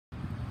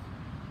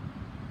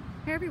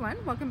Hey everyone,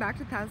 welcome back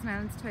to Thousand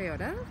Islands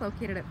Toyota,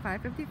 located at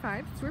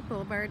 555 Stewart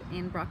Boulevard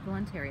in Brockville,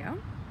 Ontario.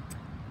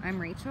 I'm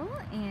Rachel,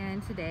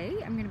 and today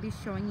I'm going to be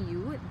showing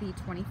you the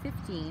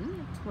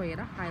 2015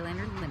 Toyota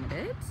Highlander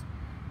Limited.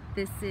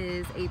 This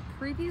is a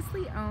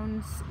previously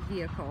owned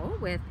vehicle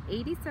with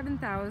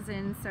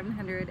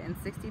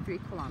 87,763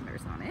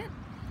 kilometers on it,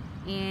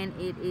 and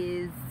it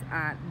is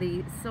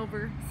the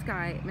silver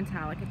sky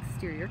metallic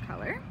exterior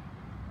color.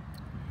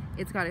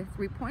 It's got a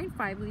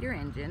 3.5 liter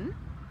engine,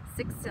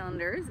 6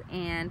 cylinders,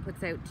 and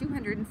puts out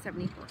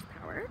 270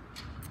 horsepower.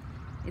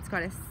 It's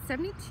got a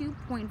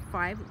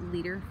 72.5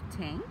 liter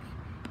tank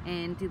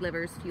and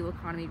delivers fuel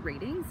economy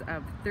ratings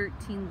of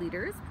 13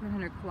 liters per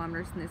 100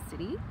 kilometers in the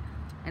city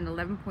and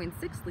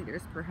 11.6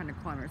 liters per 100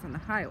 kilometers on the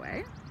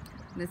highway.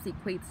 And this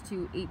equates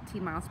to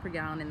 18 miles per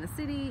gallon in the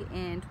city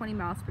and 20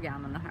 miles per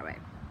gallon on the highway.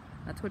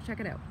 Let's go check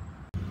it out.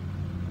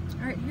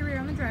 Alright, here we are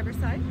on the driver's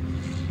side.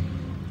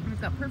 We've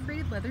got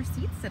perforated leather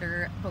seats that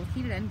are both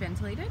heated and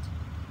ventilated.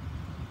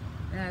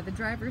 The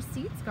driver's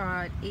seat's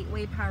got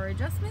 8-way power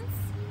adjustments,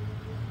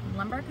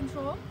 lumbar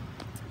control,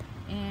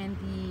 and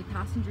the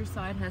passenger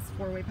side has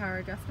 4-way power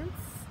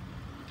adjustments.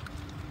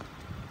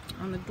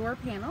 On the door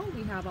panel,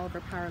 we have all of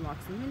our power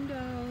locks and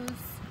windows,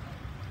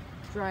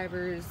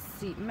 driver's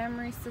seat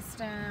memory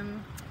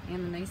system,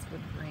 and the nice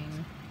wood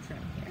grain trim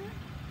here.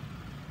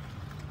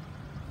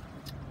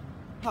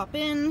 Pop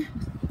in,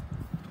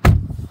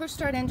 push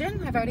start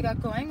engine. I've already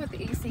got going with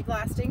the AC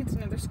blasting. It's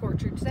another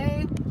scorcher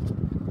today.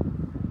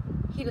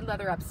 Heated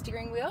leather up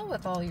steering wheel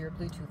with all your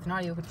Bluetooth and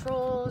audio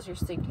controls, your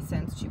Safety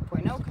Sense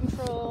 2.0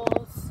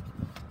 controls,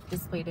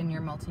 displayed in your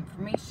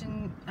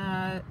multi-information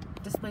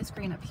display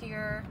screen up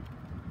here.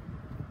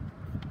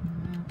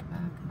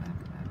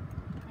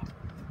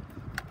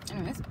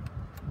 Anyways,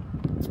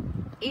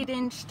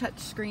 8-inch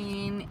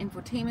touchscreen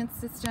infotainment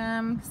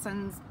system.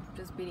 Sun's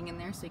just beating in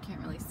there, so you can't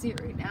really see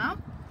it right now.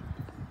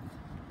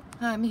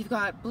 You've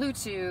got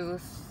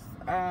Bluetooth,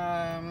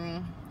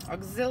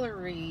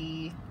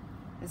 auxiliary,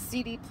 a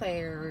CD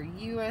player,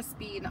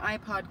 USB and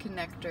iPod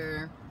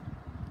connector,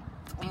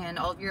 and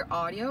all of your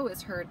audio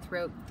is heard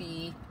throughout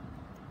the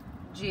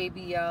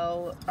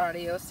JBL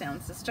audio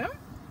sound system.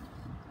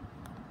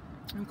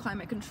 And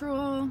climate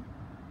control.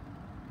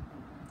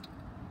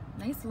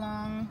 Nice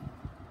long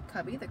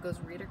cubby that goes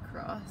right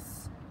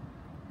across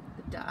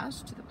the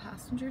dash to the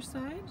passenger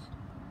side.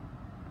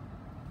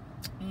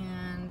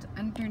 And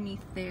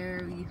underneath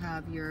there you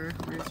have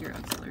where's your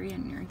auxiliary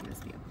and your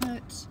USB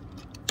output.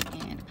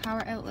 And a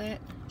power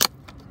outlet,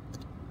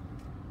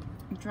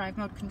 drive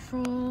mode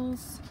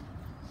controls,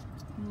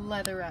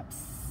 leather up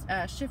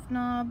shift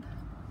knob,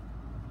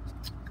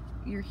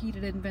 your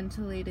heated and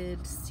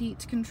ventilated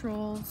seat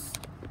controls,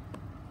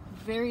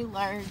 very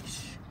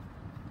large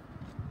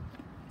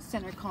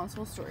center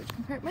console storage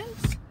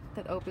compartment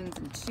that opens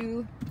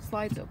in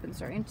slides open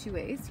in two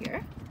ways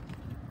here.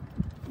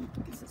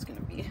 This is going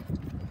to be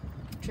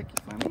tricky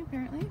for me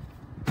apparently.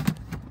 There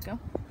we go.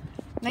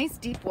 Nice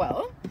deep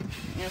well,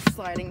 and a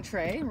sliding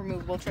tray,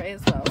 removable tray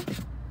as well,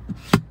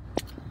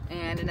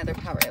 and another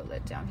power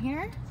outlet down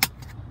here.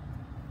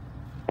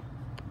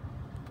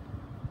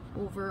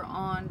 Over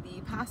on the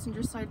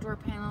passenger side door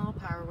panel,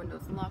 power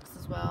windows and locks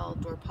as well,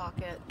 door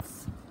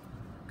pockets.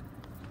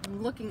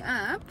 And looking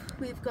up,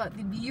 we've got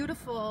the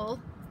beautiful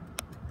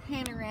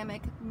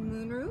panoramic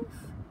moonroof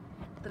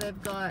that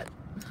I've got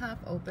half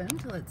open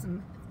to let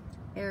some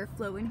air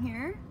flow in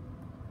here.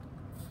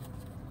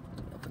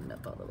 Open it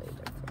up all the way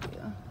there for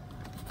you.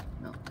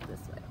 No,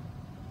 this way.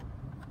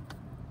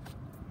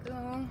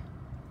 Go.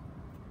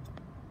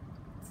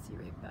 See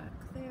right back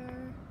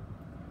there.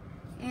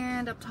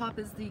 And up top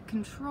is the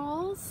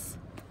controls,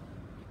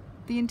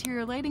 the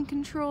interior lighting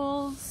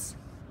controls,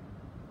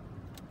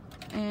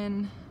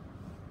 and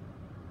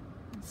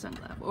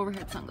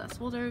overhead sunglass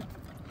holder,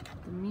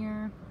 the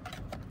mirror.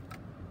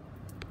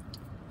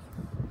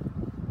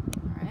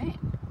 Alright,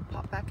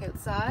 pop back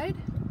outside.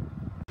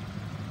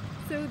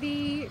 So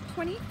the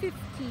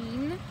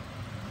 2015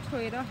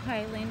 Toyota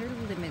Highlander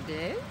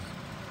Limited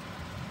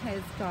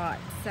has got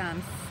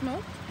some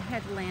smoked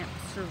headlamp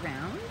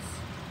surrounds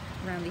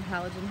around the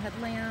halogen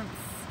headlamps.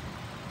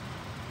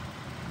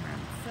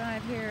 Around the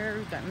side here,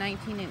 we've got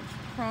 19-inch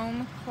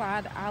chrome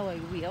clad alloy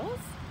wheels,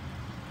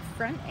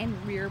 front and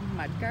rear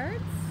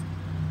mudguards,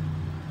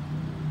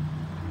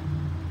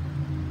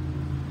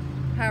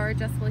 power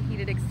adjustable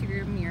heated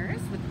exterior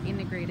mirrors with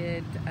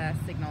integrated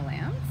signal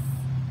lamps,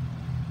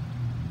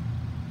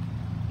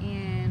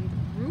 and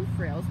roof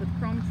rails with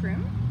chrome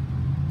trim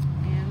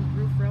and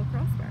roof rail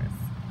crossbars.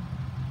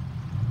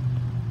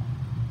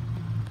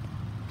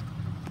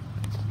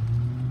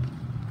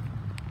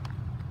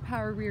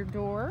 Power rear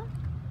door,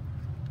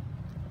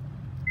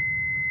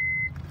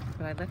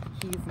 but I left the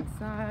keys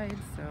inside,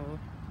 so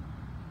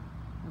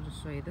I'll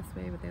just show you this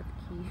way without the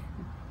key.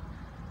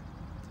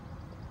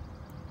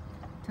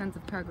 Tons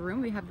of cargo room.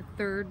 We have the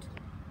third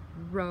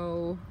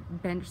row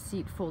bench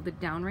seat folded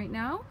down right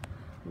now,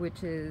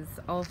 which is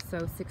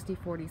also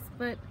 60-40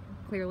 split,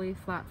 clearly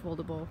flat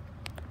foldable.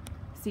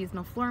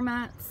 Seasonal floor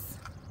mats,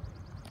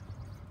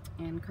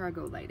 and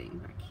cargo lighting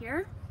back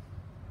here.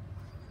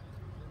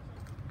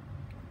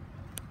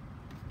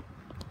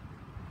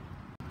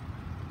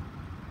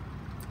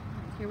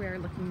 Here we are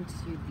looking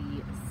to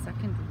the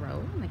second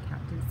row in the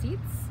captain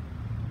seats.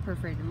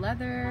 Perforated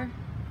leather.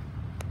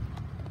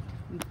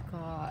 We've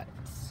got,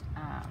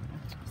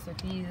 so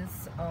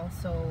these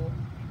also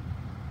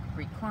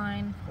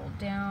recline, fold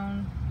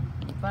down,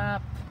 move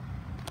up,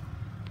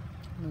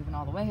 moving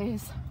all the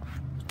ways.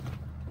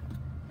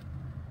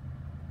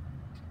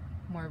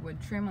 More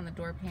wood trim on the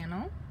door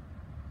panel.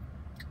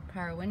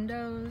 Power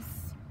windows,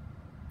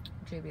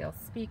 JBL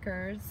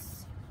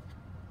speakers,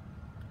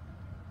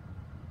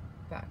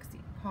 back seat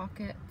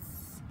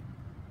pockets,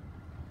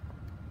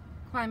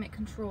 climate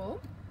control,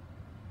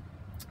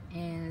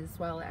 as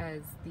well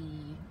as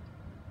the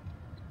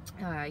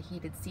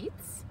heated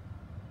seats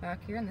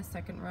back here in the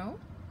second row,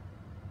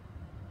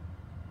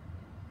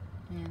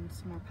 and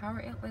some more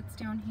power outlets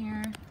down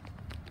here,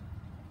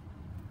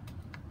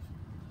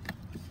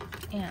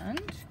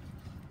 and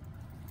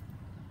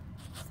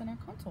center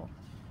console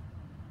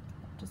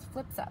just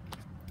flips up.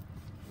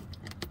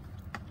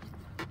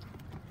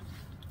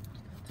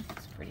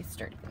 It's pretty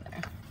sturdy in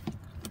there.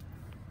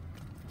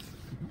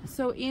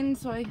 So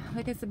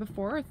like I said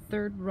before, our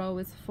third row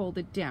is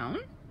folded down.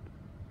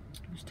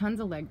 There's tons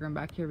of leg room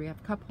back here. We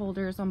have cup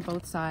holders on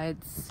both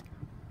sides.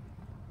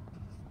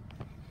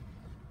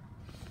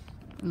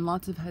 And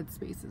lots of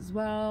headspace as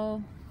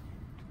well.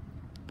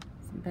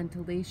 Some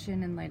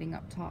ventilation and lighting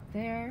up top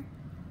there.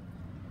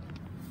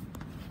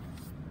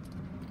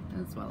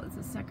 As well as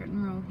the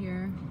second row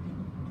here.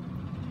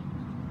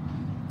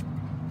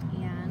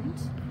 And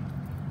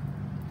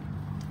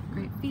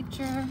great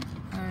feature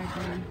are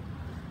the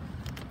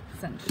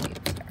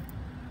sunshades here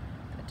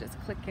that just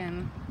click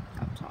in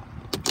up top.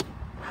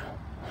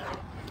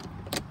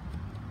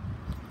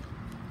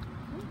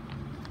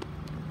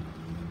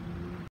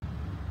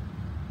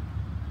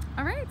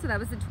 Alright, so that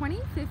was the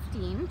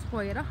 2015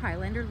 Toyota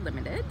Highlander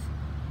Limited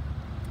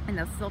in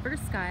the Silver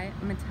Sky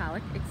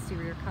metallic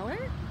exterior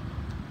color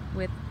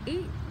with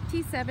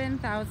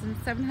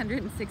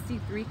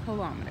 87,763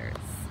 kilometers.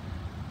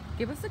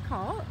 Give us a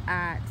call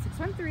at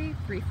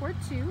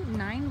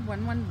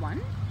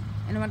 613-342-9111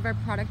 and one of our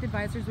product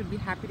advisors would be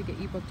happy to get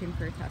you booked in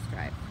for a test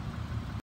drive.